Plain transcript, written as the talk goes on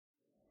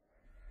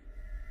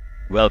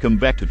Welcome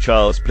back to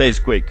Charles Plays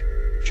Quake.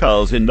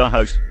 Charles in the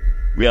house.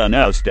 We are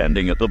now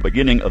standing at the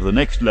beginning of the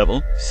next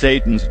level,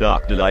 Satan's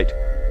Dark Delight.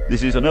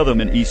 This is another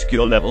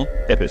mini-secure level.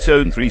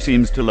 Episode 3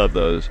 seems to love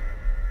those.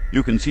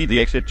 You can see the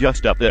exit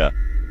just up there.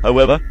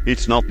 However,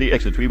 it's not the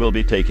exit we will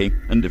be taking,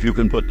 and if you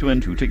can put 2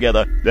 and 2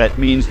 together, that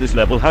means this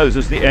level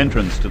houses the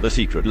entrance to the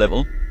secret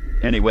level.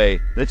 Anyway,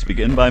 let's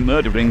begin by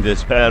murdering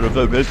this pair of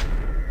ogres.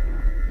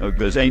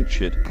 Ogres ain't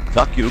shit.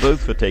 Fuck you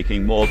both for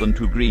taking more than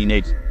 2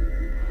 grenades.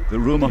 The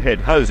room ahead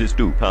houses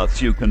 2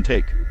 paths you can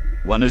take.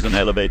 One is an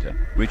elevator,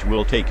 which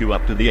will take you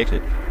up to the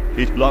exit.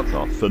 It's blocked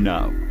off for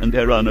now, and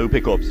there are no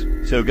pickups,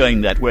 so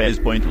going that way is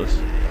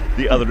pointless.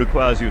 The other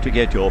requires you to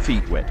get your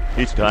feet wet.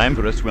 It's time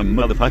for a swim,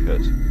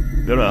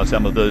 motherfuckers. There are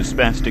some of those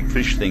spastic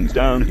fish things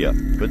down here,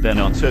 but they're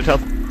not so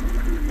tough.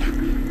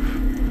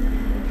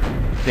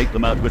 Take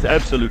them out with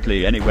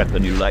absolutely any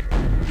weapon you like,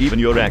 even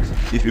your axe,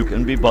 if you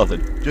can be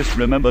bothered. Just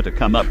remember to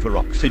come up for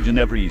oxygen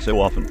every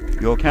so often.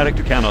 Your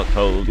character cannot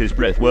hold his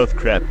breath worth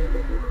crap.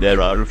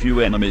 There are a few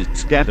enemies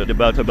scattered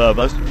about above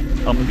us,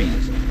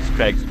 zombies,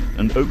 scrags,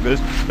 and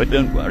ogres, but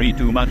don't worry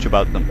too much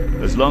about them.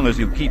 As long as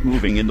you keep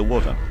moving in the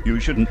water, you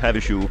shouldn't have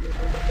issue.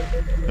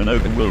 An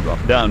ogre will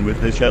drop down with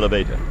this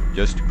elevator.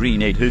 Just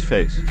grenade his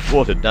face.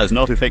 Water does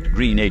not affect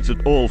grenades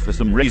at all for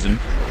some reason.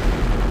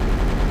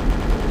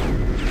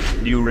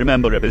 Do you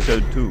remember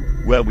episode 2,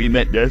 where we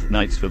met Death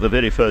Knights for the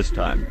very first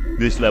time?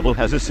 This level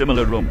has a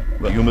similar room,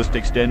 where you must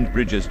extend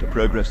bridges to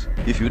progress,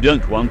 if you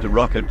don't want to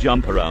rocket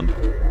jump around.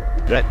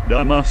 That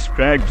dumbass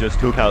scrag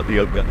just took out the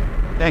ogre.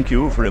 Thank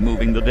you for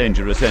removing the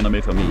dangerous enemy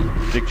for me,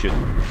 dick shit.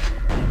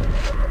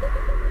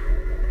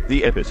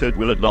 The episode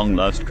will at long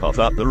last cough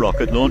up the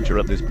rocket launcher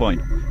at this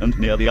point, and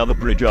near the other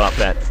bridge are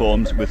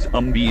platforms with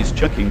zombies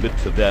chucking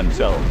bits of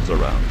themselves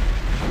around.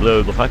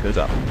 Blow the fuckers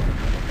up.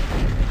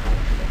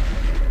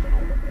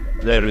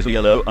 There is a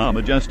yellow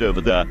armor just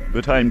over there,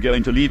 but I'm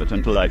going to leave it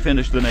until I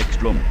finish the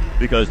next room,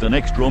 because the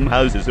next room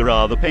houses a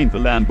rather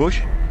painful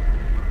ambush.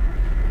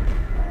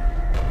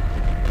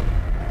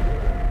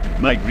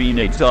 My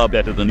grenades are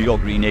better than your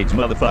grenades,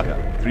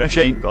 motherfucker. Thresh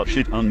ain't got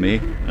shit on me,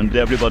 and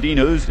everybody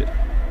knows it.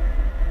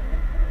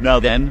 Now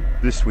then,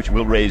 this switch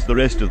will raise the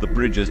rest of the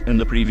bridges in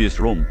the previous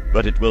room,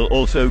 but it will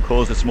also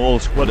cause a small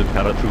squad of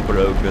paratrooper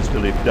ogres to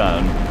lift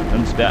down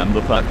and spam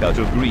the fuck out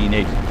of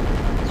grenades.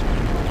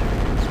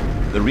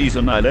 The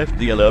reason I left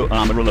the yellow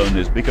armor alone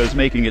is because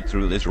making it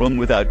through this room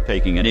without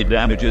taking any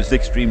damage is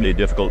extremely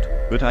difficult,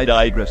 but I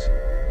digress.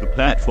 The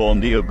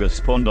platform the ogre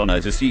spawned on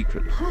is a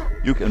secret.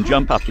 You can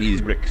jump up these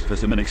bricks for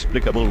some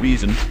inexplicable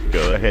reason.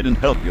 Go ahead and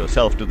help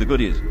yourself to the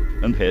goodies,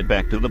 and head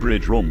back to the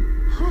bridge room.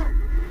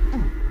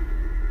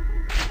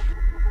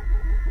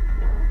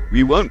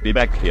 We won't be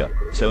back here,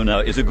 so now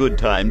is a good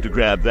time to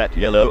grab that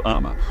yellow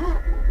armor.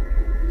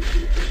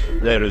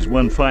 There is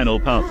one final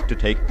path to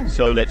take,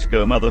 so let's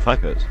go,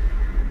 motherfuckers.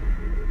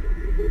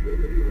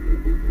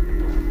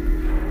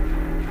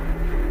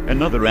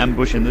 Another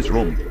ambush in this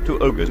room. 2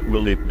 ogres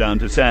will leap down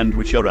to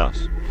sandwich your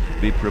ass.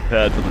 Be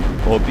prepared for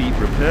them, or be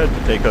prepared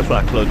to take a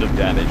fuckload of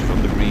damage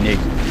from the grenade.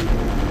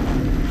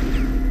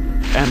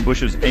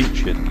 Ambushes ain't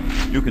shit.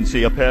 You can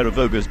see a pair of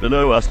ogres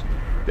below us.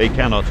 They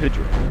cannot hit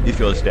you if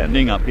you're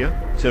standing up here,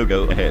 so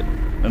go ahead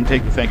and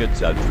take the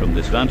faggots out from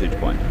this vantage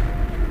point.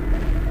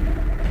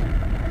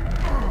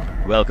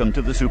 Welcome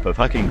to the super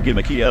fucking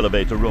gimmicky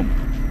elevator room.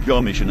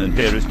 Your mission in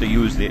here is to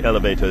use the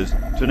elevators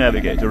to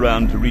navigate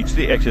around to reach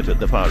the exit at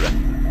the far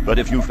end. But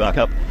if you fuck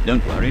up,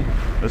 don't worry.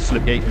 A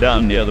slip gate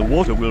down near the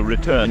water will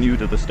return you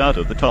to the start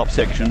of the top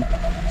section.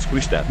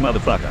 Squish that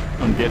motherfucker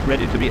and get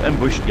ready to be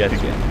ambushed yet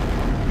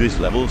again. This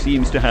level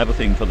seems to have a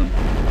thing for them.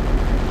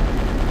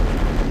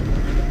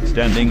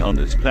 Standing on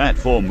this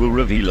platform will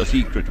reveal a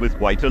secret with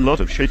quite a lot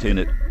of shit in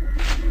it.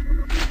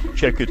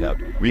 Check it out.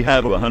 We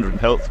have a 100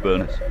 health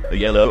bonus, a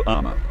yellow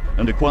armor,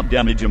 and a quad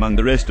damage among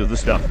the rest of the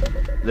stuff.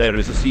 There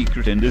is a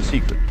secret in this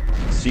secret.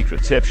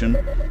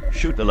 Secretception.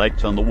 Shoot the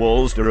lights on the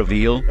walls to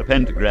reveal a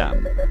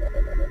pentagram.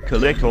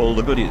 Collect all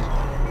the goodies.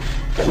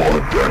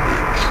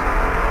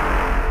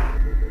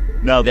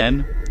 Now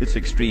then, it's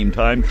extreme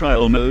time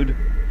trial mode.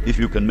 If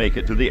you can make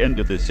it to the end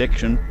of this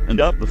section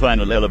and up the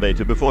final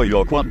elevator before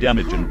your quad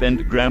damage and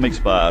pentagram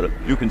expire,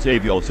 you can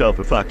save yourself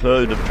a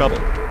fuckload of trouble.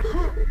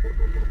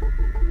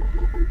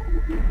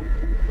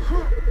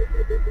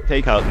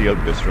 Take out the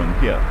ogres from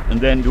here, and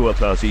then do a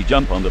fussy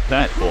jump on the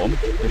platform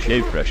to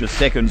shave precious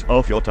seconds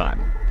off your time.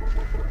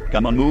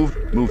 Come on,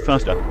 move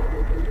faster.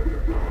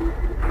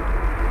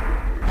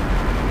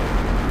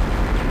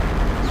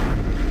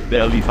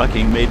 Barely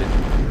fucking made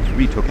it.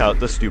 We took out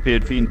the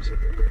stupid fiends.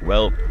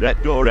 Well,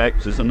 that door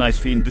acts as a nice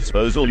fiend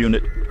disposal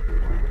unit.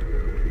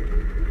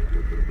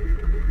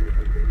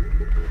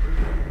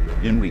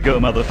 In we go,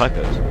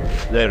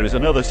 motherfuckers. There is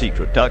another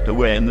secret tucked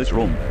away in this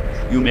room.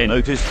 You may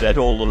notice that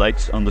all the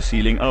lights on the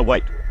ceiling are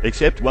white,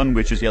 except one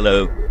which is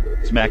yellow.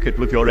 Smack it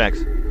with your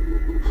axe.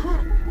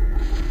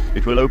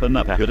 It will open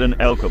up a hidden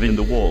alcove in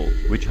the wall,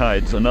 which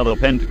hides another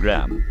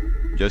pentagram.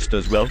 Just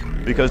as well,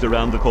 because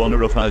around the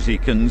corner of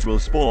Huzzykins will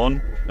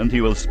spawn, and he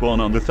will spawn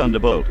on the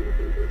Thunderbolt.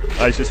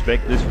 I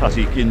suspect this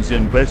Huzzykins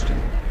in question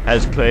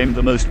has claimed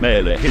the most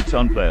melee hits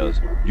on players,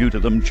 due to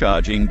them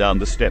charging down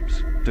the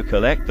steps to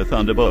collect the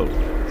Thunderbolt.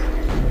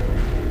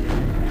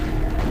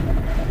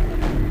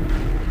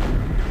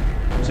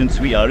 Since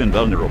we are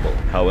invulnerable,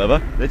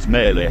 however, let's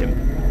melee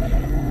him.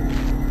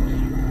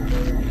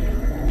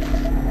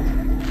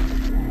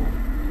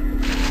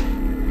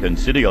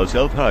 Consider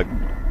yourself hugged,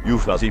 you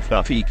fuzzy,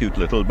 fluffy, cute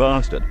little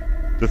bastard.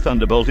 The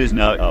Thunderbolt is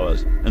now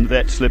ours, and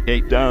that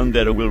slipgate down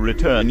there will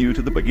return you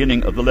to the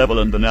beginning of the level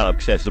and the now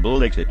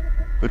accessible exit.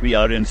 But we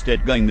are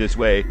instead going this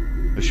way.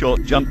 A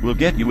short jump will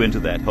get you into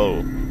that hole,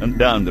 and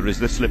down there is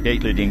the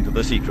slipgate leading to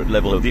the secret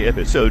level of the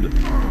episode.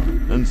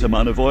 And some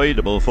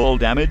unavoidable fall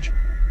damage.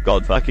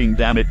 God fucking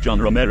damn it, John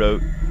Romero.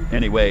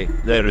 Anyway,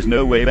 there is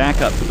no way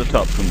back up to the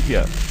top from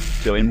here.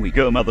 So in we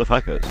go,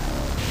 motherfuckers.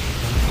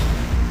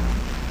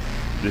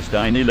 This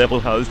tiny level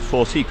housed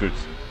 4 secrets,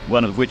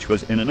 one of which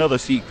was in another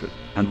secret,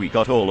 and we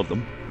got all of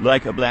them,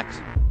 like a blacks.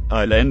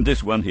 I'll end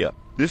this one here.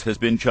 This has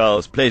been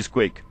Charles Plays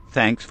Quake.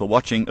 Thanks for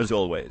watching as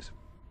always.